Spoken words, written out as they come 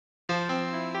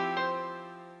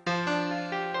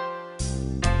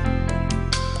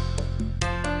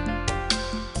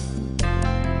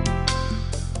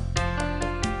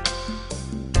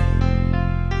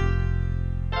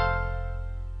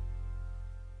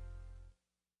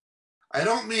I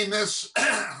don't mean this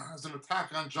as an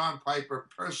attack on John Piper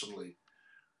personally,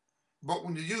 but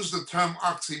when you use the term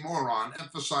oxymoron,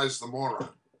 emphasize the moron.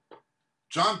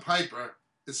 John Piper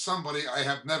is somebody I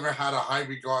have never had a high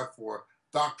regard for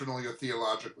doctrinally or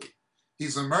theologically.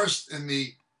 He's immersed in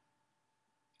the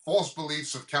false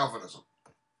beliefs of Calvinism.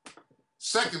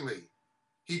 Secondly,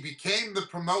 he became the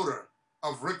promoter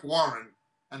of Rick Warren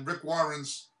and Rick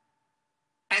Warren's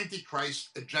Antichrist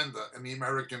agenda in the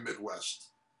American Midwest.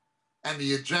 And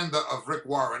the agenda of Rick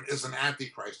Warren is an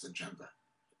Antichrist agenda,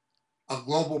 a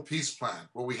global peace plan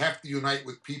where we have to unite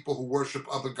with people who worship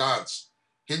other gods,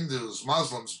 Hindus,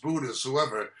 Muslims, Buddhists,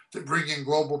 whoever, to bring in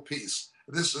global peace.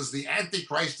 This is the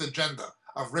Antichrist agenda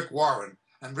of Rick Warren,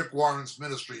 and Rick Warren's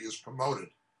ministry is promoted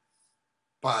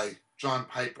by John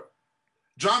Piper.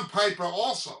 John Piper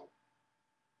also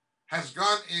has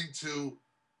gone into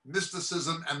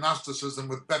mysticism and Gnosticism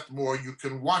with Beth Moore. You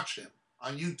can watch him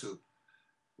on YouTube,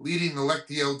 leading the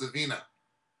Lectio Divina,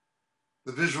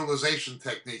 the visualization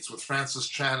techniques with Francis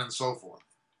Chan and so forth.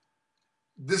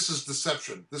 This is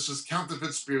deception. This is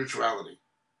counterfeit spirituality.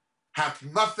 Have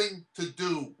nothing to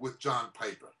do with John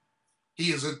Piper.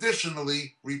 He is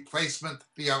additionally replacement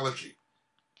theology.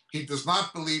 He does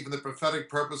not believe in the prophetic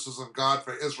purposes of God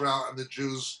for Israel and the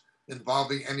Jews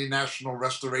involving any national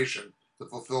restoration to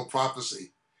fulfill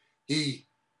prophecy. He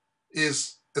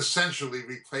is essentially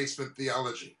replacement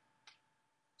theology,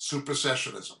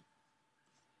 supersessionism.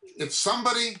 If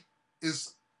somebody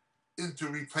is into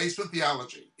replacement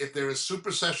theology, if they're a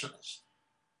supersessionist,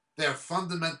 they're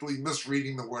fundamentally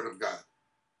misreading the Word of God.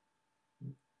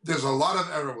 There's a lot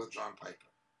of error with John Piper.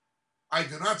 I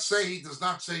do not say he does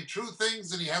not say true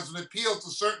things and he has an appeal to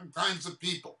certain kinds of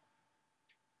people.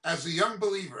 As a young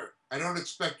believer, I don't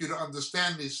expect you to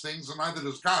understand these things, and neither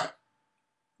does God,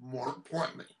 more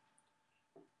importantly.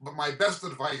 But my best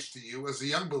advice to you as a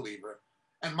young believer,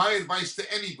 and my advice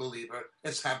to any believer,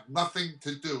 is have nothing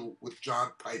to do with John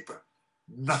Piper.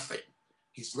 Nothing.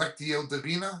 He's Lectio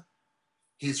Divina.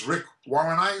 He's Rick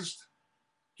Warrenized.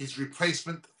 He's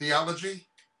replacement theology.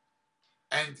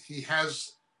 And he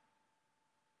has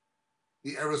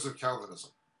the errors of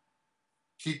Calvinism.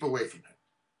 Keep away from him.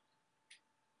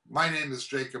 My name is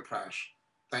Jacob Prasch.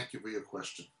 Thank you for your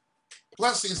question.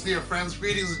 Blessings, dear friends.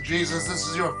 Greetings in Jesus. This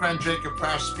is your friend Jacob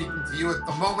Prasch speaking to you at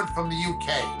the moment from the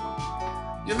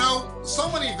UK. You know,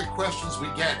 so many of the questions we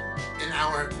get in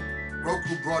our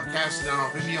Roku broadcast and on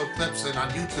our Vimeo clips and on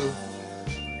YouTube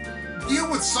deal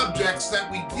with subjects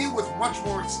that we deal with much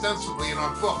more extensively in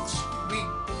our books. We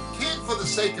can't, for the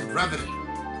sake of brevity,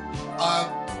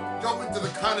 go into the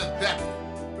kind of depth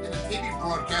in a TV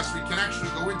broadcast we can actually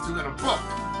go into in a book.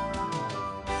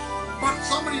 But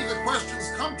so many of the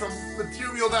questions come from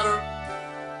material that are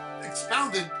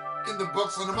expounded in the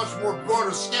books on a much more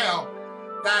broader scale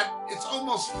that it's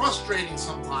almost frustrating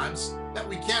sometimes that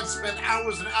we can't spend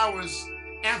hours and hours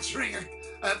answering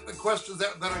the questions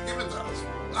that are given to us.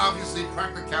 Obviously,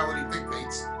 practicality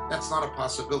dictates that's not a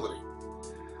possibility.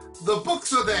 The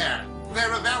books are there.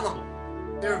 They're available.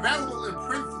 They're available in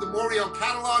print through the Moriel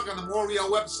catalog on the Moriel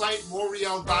website,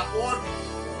 moriel.org.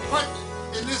 But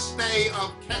in this day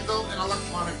of Kindle and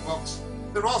electronic books,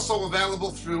 they're also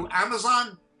available through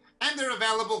Amazon, and they're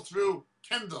available through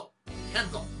Kindle.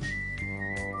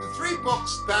 The three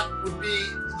books that would be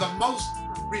the most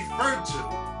referred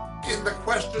to in the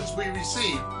questions we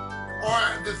receive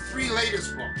are the three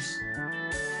latest books.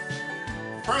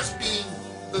 First being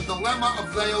The Dilemma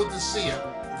of Laodicea.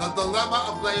 The Dilemma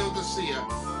of Laodicea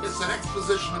is an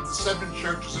exposition of the seven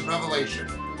churches in Revelation,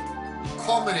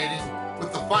 culminating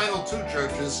with the final two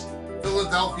churches,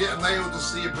 Philadelphia and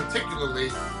Laodicea particularly,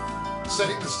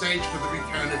 setting the stage for the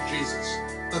return of Jesus.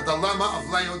 The Dilemma of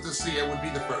Laodicea would be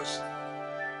the first.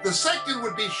 The second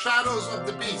would be Shadows of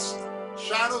the Beast.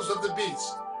 Shadows of the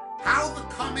Beast. How the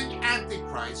coming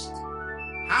Antichrist,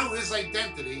 how his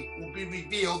identity will be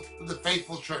revealed to the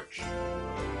faithful church.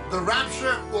 The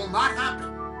rapture will not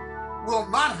happen. Will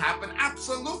not happen,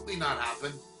 absolutely not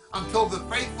happen, until the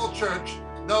faithful church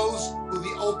knows who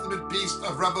the ultimate beast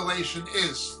of Revelation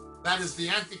is. That is the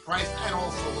Antichrist and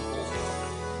also the false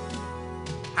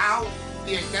prophet. How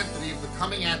the identity of the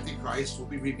coming Antichrist will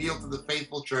be revealed to the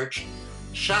faithful church.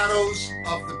 Shadows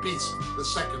of the Beast, the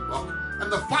second book.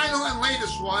 And the final and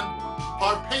latest one,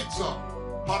 Harpazo.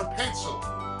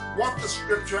 What the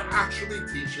scripture actually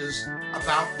teaches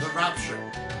about the rapture,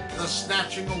 the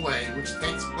snatching away which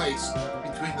takes place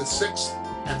between the sixth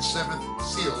and seventh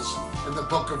seals in the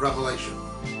book of Revelation.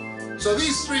 So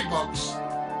these three books,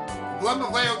 Dilemma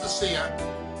of Laodicea,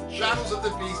 Shadows of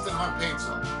the Beast, and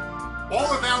Harpazo,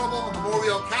 all available in the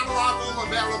Moriel catalog, all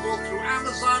available through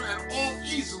Amazon, and all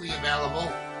easily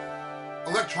available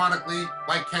electronically electronically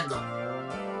by Kendall.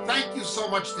 Thank you so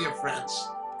much, dear friends.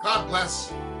 God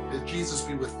bless, and Jesus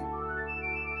be with you.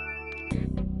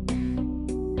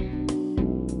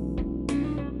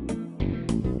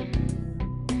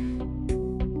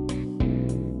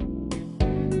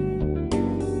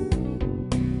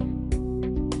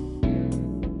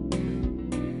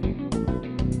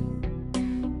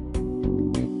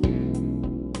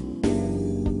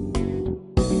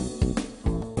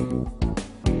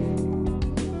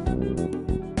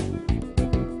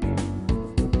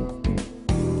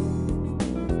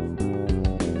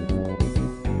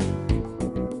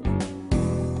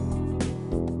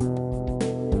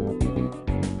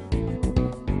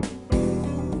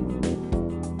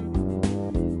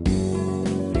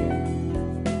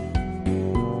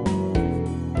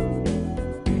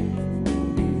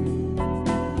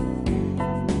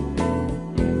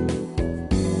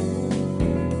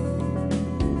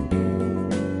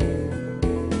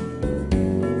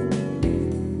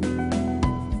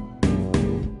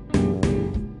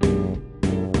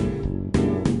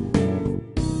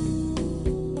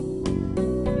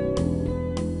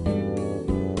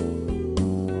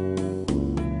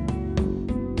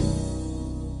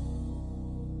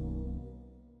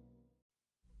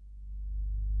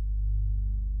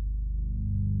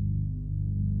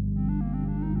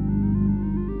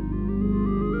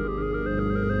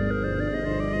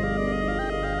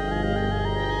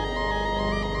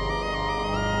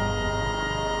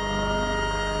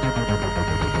 Thank you.